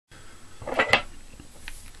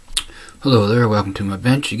Hello there, welcome to my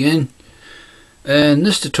bench again. And in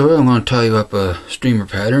this tutorial I'm going to tie you up a streamer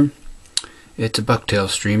pattern. It's a bucktail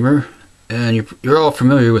streamer, and you're all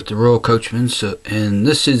familiar with the Royal Coachman, and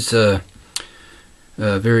this is a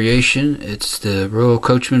variation. It's the Royal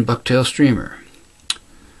Coachman bucktail streamer.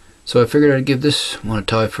 So I figured I'd give this one a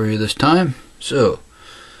tie for you this time. So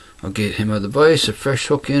I'll get him out of the vise, a fresh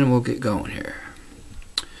hook in, and we'll get going here.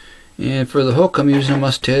 And for the hook I'm using a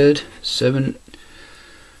mustad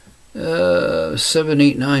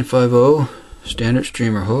 78950 standard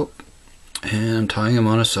streamer hook, and I'm tying him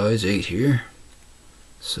on a size 8 here.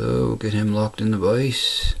 So we'll get him locked in the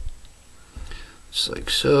vise just like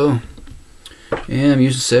so, and I'm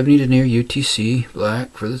using 70 denier UTC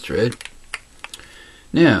black for the thread.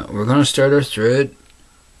 Now we're going to start our thread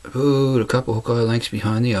about a couple hook eye lengths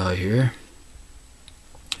behind the eye here,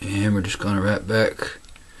 and we're just going to wrap back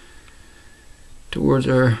towards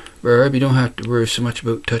our barb. You don't have to worry so much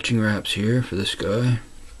about touching wraps here for this guy.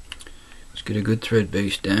 Let's get a good thread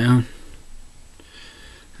base down.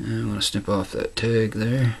 And I'm going to snip off that tag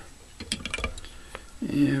there.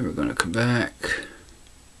 And we're going to come back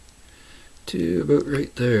to about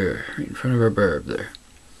right there, right in front of our barb there.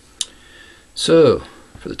 So,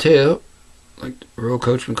 for the tail, like the Royal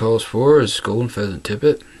Coachman calls for, is golden pheasant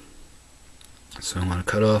tippet. So I'm going to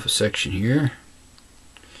cut off a section here.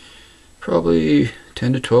 Probably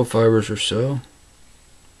 10 to 12 fibers or so.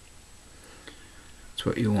 That's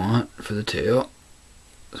what you want for the tail.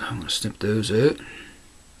 So I'm going to snip those out.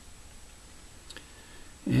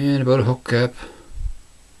 And about a hook cap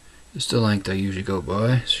is the length I usually go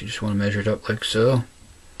by. So you just want to measure it up like so.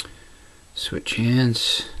 Switch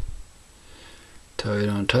hands. Tie it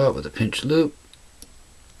on top with a pinch loop.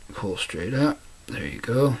 Pull straight up. There you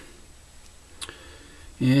go.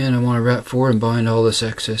 And I want to wrap forward and bind all this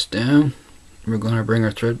excess down. We're going to bring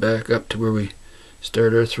our thread back up to where we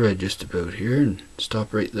start our thread, just about here, and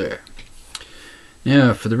stop right there.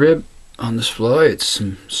 Now for the rib on this fly, it's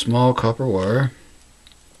some small copper wire.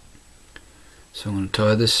 So I'm going to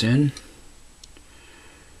tie this in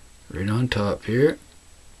right on top here,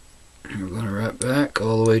 and we're going to wrap back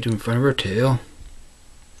all the way to in front of our tail.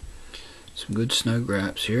 Some good snug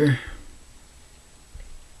wraps here.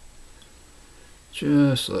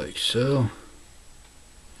 Just like so,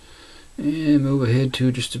 and move ahead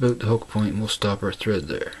to just about the hook point, and we'll stop our thread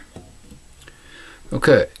there.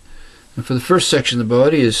 Okay, and for the first section of the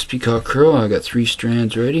body is peacock herl. I got 3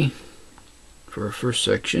 strands ready for our first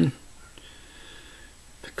section.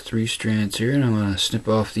 Pick 3 strands here, and I'm going to snip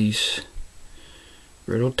off these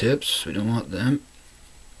brittle tips. We don't want them,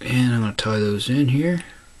 and I'm going to tie those in here.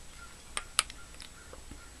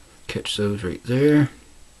 Catch those right there.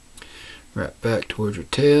 Wrap back towards your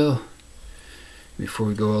tail. Before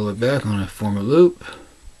we go all the way back, I'm going to form a loop,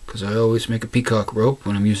 because I always make a peacock rope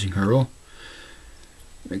when I'm using herl.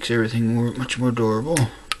 Makes everything much more durable.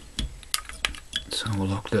 So we'll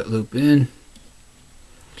lock that loop in,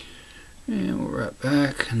 and we'll wrap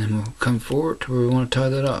back, and then we'll come forward to where we want to tie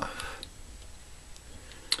that off.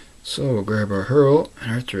 So we'll grab our herl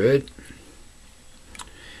and our thread,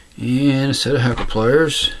 and a set of hackle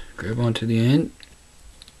pliers. Grab onto the end.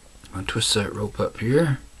 I'm going to twist that rope up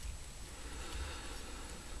here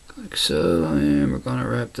like so, and we're going to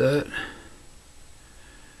wrap that.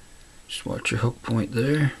 Just watch your hook point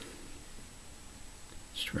there.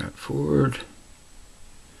 Just wrap forward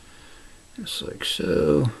just like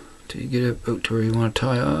so till you get it about to where you want to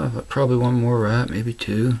tie off. Probably one more wrap, maybe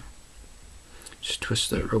 2. Just twist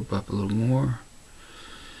that rope up a little more,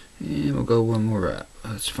 and we'll go one more wrap.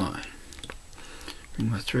 That's fine. Bring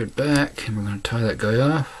my thread back, and we're going to tie that guy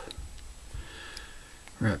off.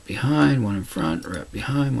 Wrap behind, one in front, wrap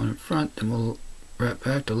behind, one in front, then we'll wrap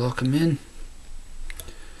back to lock them in.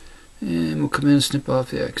 And we'll come in and snip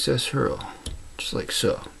off the excess herl, just like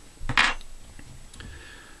so.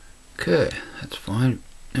 Okay, that's fine.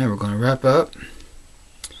 Now we're going to wrap up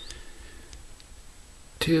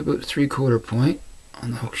to about 3/4 point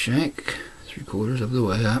on the hook shank, 3/4 of the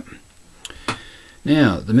way up.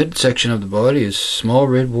 Now, the midsection of the body is small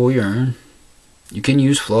red wool yarn. You can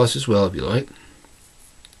use floss as well if you like,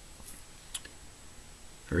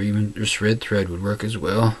 or even just red thread would work as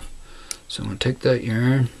well. So I'm going to take that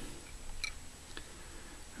yarn,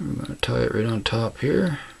 and we're going to tie it right on top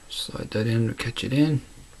here. Slide that in to catch it in.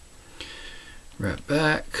 Wrap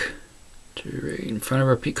back to right in front of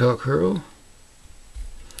our peacock herl,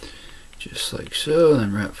 just like so.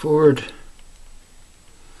 Then wrap forward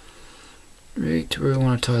right to where we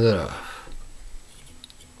want to tie that off.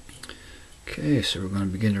 Okay, so we're going to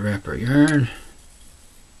begin to wrap our yarn.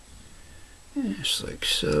 Just like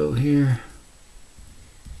so here.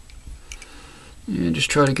 And just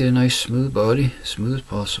try to get a nice smooth body, as smooth as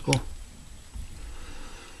possible.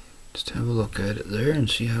 Just have a look at it there and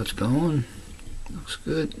see how it's going. Looks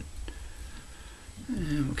good.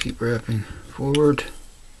 And we'll keep wrapping forward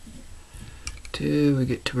till we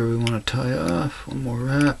get to where we want to tie off. One more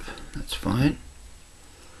wrap, that's fine.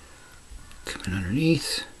 Come in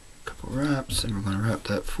underneath, a couple wraps, and we're going to wrap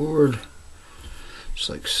that forward, just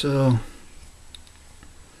like so.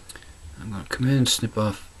 I'm going to come in, snip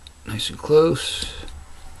off nice and close.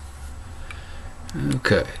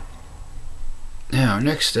 Okay. Now, our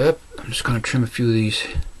next step, I'm just going to trim a few of these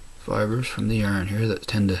fibers from the yarn here that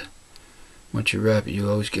tend to, once you wrap it, you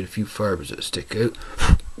always get a few fibers that stick out.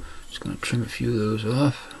 Just going to trim a few of those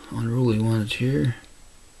off, unruly ones here.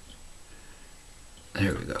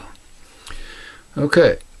 There we go.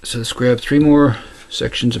 Okay, so let's grab 3 more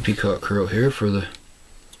sections of peacock herl here for the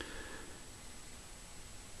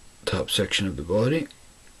top section of the body.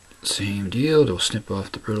 Same deal, they'll snip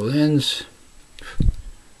off the brittle ends. I'm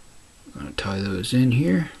going to tie those in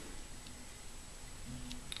here.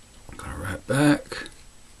 I'm going to wrap back.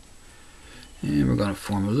 And we're going to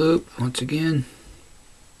form a loop once again.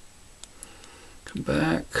 Come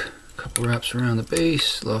back, a couple wraps around the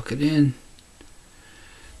base, lock it in.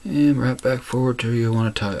 And wrap back forward till you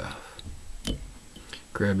want to tie off.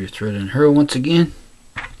 Grab your thread and herl once again.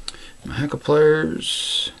 My hackle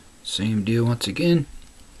pliers, same deal once again.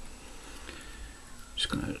 Just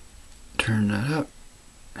going to turn that up,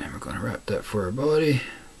 and we're going to wrap that for our body,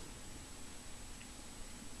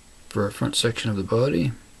 for our front section of the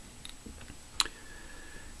body.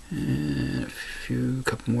 And a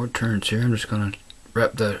couple more turns here. I'm just going to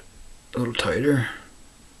wrap that a little tighter.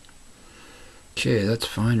 Okay, that's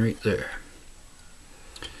fine right there.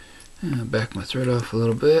 And I'll back my thread off a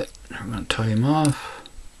little bit. I'm going to tie him off.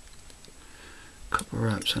 A couple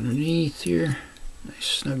wraps underneath here. Nice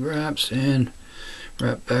snug wraps, and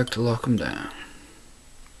wrap back to lock them down.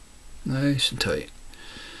 Nice and tight.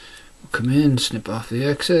 We'll come in, snip off the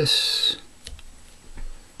excess.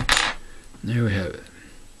 And there we have it.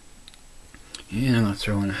 And I'm going to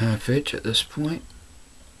throw in a 1/2 inch at this point.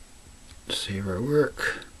 Save our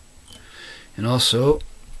work. And also,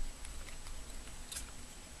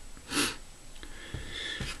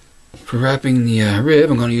 for wrapping the rib,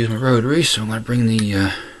 I'm going to use my rotary, so I'm going to bring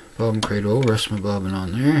the bobbin cradle, rest my bobbin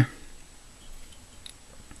on there.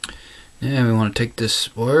 Now we want to take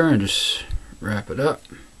this wire and just wrap it up.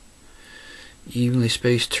 Evenly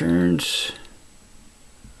spaced turns.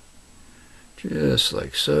 Just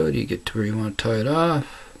like so. Do you get to where you want to tie it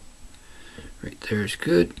off? Right there is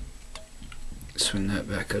good. Swing that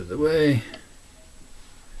back out of the way.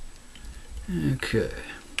 Okay.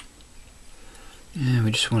 And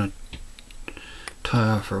we just want to tie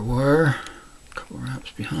off our wire. A couple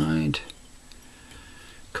wraps behind.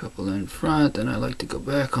 Couple in front, then I like to go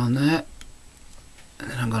back on that, and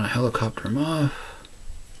then I'm going to helicopter them off,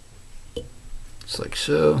 just like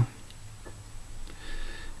so.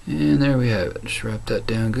 And there we have it. Just wrap that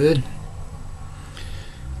down good.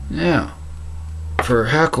 Now, for a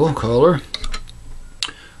hackle collar,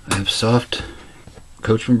 I have soft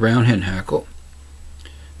Coachman brown hen hackle.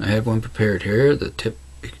 I have one prepared here. The tip,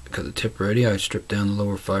 got the tip ready. I stripped down the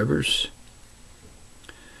lower fibers.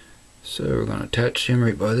 So we're going to attach him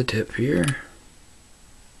right by the tip here.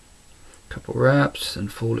 Couple wraps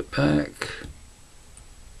and fold it back.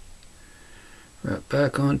 Wrap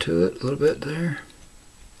back onto it a little bit there.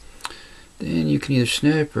 Then you can either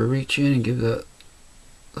snip or reach in and give that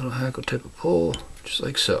little hackle tip a pull, just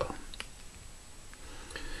like so.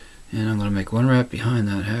 And I'm going to make one wrap behind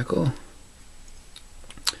that hackle.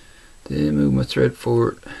 Then move my thread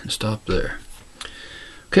forward and stop there.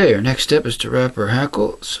 Okay, our next step is to wrap our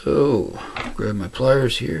hackle, so grab my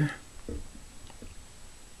pliers here.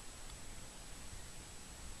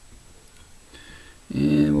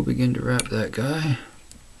 And we'll begin to wrap that guy.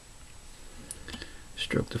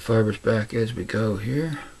 Stroke the fibers back as we go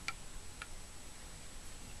here.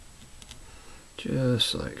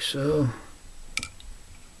 Just like so.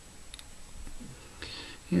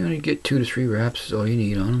 You only get 2 to 3 wraps is all you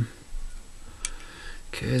need on them.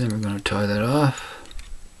 Okay, then we're going to tie that off.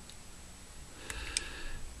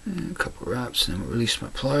 And a couple wraps, and then we'll release my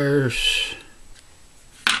pliers.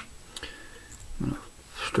 I'm going to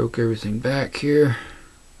stroke everything back here.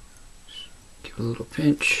 Give it a little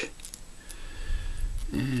pinch.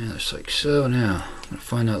 And just like so. Now, I'm going to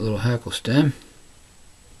find that little hackle stem.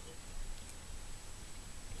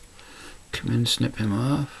 Come in, snip him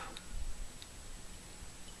off.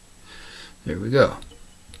 There we go.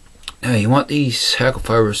 Now you want these hackle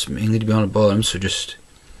fibers mainly to be on the bottom, so just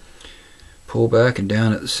pull back and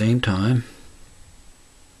down at the same time.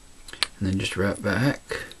 and then just wrap back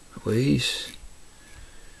a ways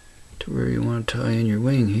to where you want to tie in your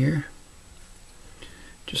wing here,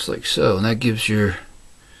 just like so, and that gives your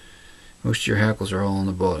most of your hackles are all on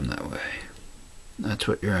the bottom that way. That's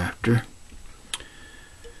what you're after.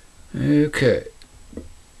 Okay,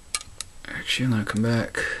 actually I'm going to come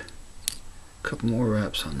back a couple more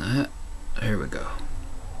wraps on that. There we go.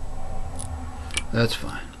 That's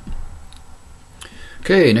fine.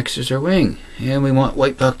 Okay, next is our wing, and we want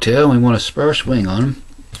white bucktail, and we want a sparse wing on him.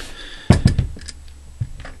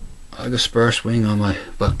 I got a sparse wing on my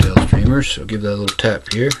bucktail streamers, so give that a little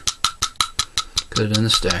tap here. Put it in the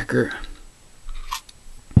stacker.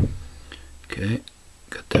 Okay,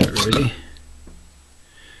 got that ready.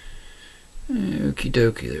 Okie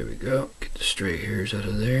dokie, there we go. Get the stray hairs out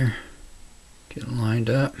of there. Get it lined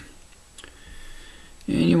up.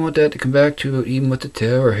 And you want that to come back to even with the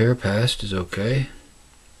tail, or hair past is okay.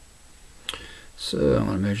 So I'm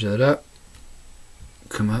going to measure that up.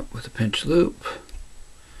 Come up with a pinch loop.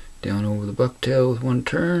 Down over the bucktail with one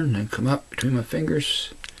turn, then come up between my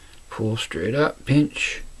fingers. Pull straight up,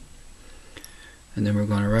 pinch. And then we're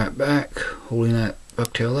going to wrap back, holding that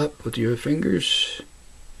bucktail up with your fingers.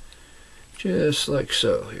 Just like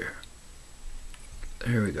so here.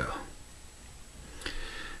 There we go.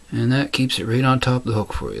 And that keeps it right on top of the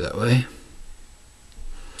hook for you that way.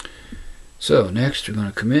 So next we're going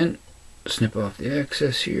to come in, snip off the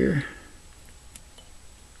excess here.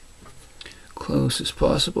 Close as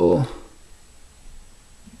possible.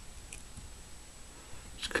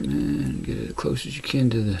 Just come in and get it as close as you can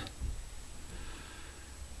to the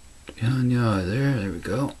behind the eye there. There we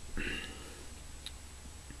go.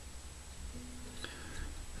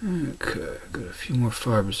 Okay, got a few more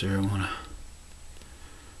fibers there I want to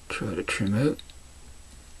try to trim out.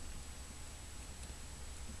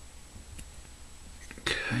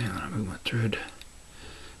 Okay, I'm going to move my thread,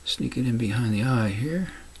 sneak it in behind the eye here.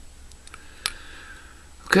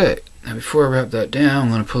 Okay, now before I wrap that down, I'm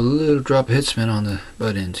going to put a little drop of head cement on the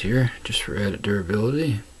butt ends here, just for added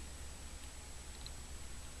durability.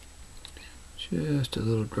 Just a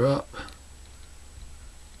little drop.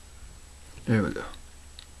 There we go.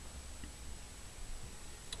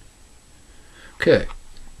 Okay,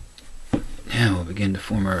 now we'll begin to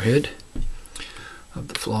form our head of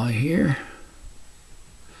the fly here.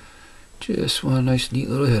 Just want a nice neat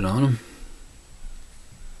little head on him.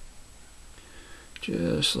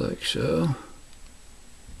 Just like so.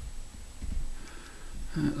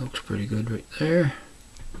 That looks pretty good right there.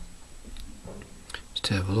 Just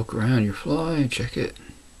have a look around your fly and check it.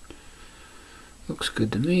 Looks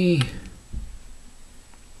good to me.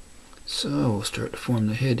 So we'll start to form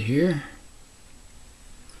the head here.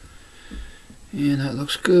 And that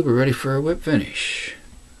looks good. We're ready for our whip finish.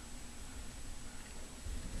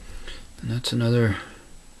 And that's another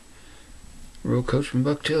Royal Coachman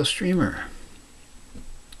bucktail streamer.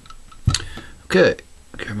 Okay,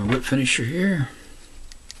 grab my whip finisher here.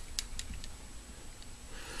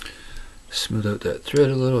 Smooth out that thread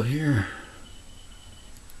a little here.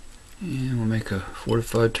 And we'll make a 4 to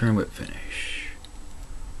 5 turn whip finish.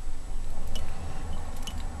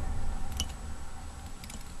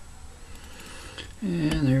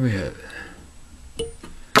 And there we have it.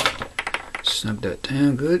 Snug that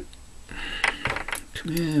down good.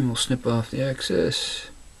 Come in, we'll snip off the excess.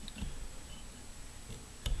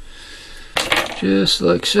 Just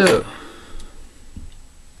like so.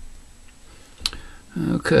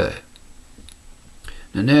 Okay.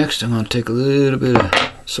 Now next I'm going to take a little bit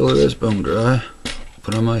of solar res bone dry.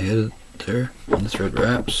 Put on my head there on the thread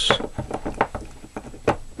wraps.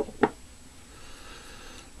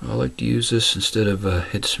 I like to use this instead of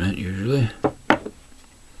head cement usually,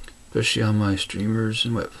 especially on my streamers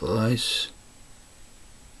and wet flies.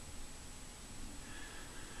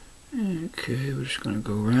 Okay, we're just going to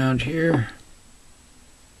go around here.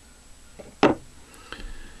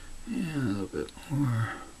 Yeah, a little bit more.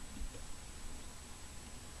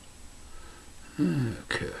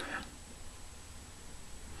 Okay.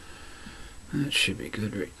 That should be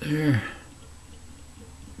good right there.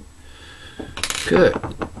 Good.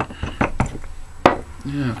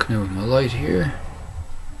 Now I'll come in with my light here.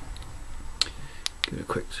 Give it a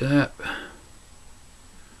quick zap.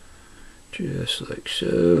 Just like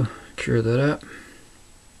so. Cure that up.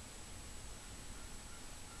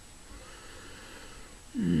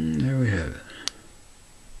 And there we have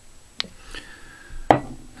it.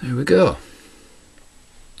 There we go.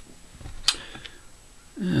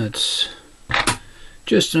 That's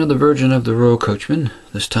just another version of the Royal Coachman,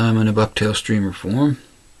 this time in a bucktail streamer form.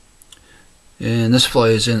 And this fly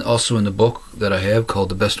is also in the book that I have called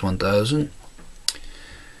The Best 1000.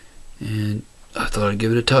 And I thought I'd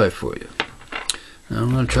give it a tie for you. Now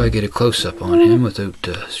I'm going to try to get a close-up on him without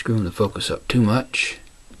screwing the focus up too much.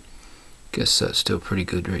 Guess that's still pretty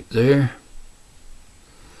good right there.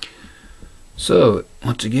 So,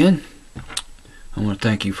 once again, I want to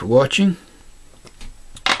thank you for watching.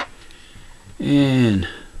 And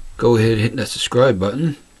go ahead and hit that subscribe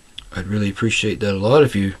button. I'd really appreciate that a lot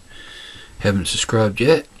if you haven't subscribed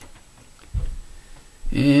yet.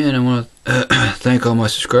 And I want to thank all my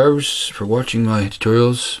subscribers for watching my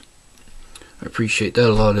tutorials. I appreciate that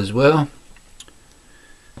a lot as well.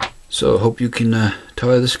 So I hope you can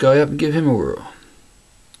tie this guy up and give him a whirl.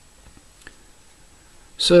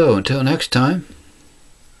 So until next time,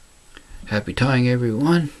 happy tying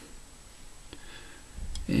everyone,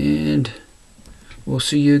 and we'll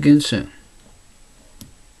see you again soon.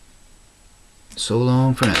 So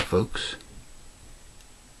long for now, folks.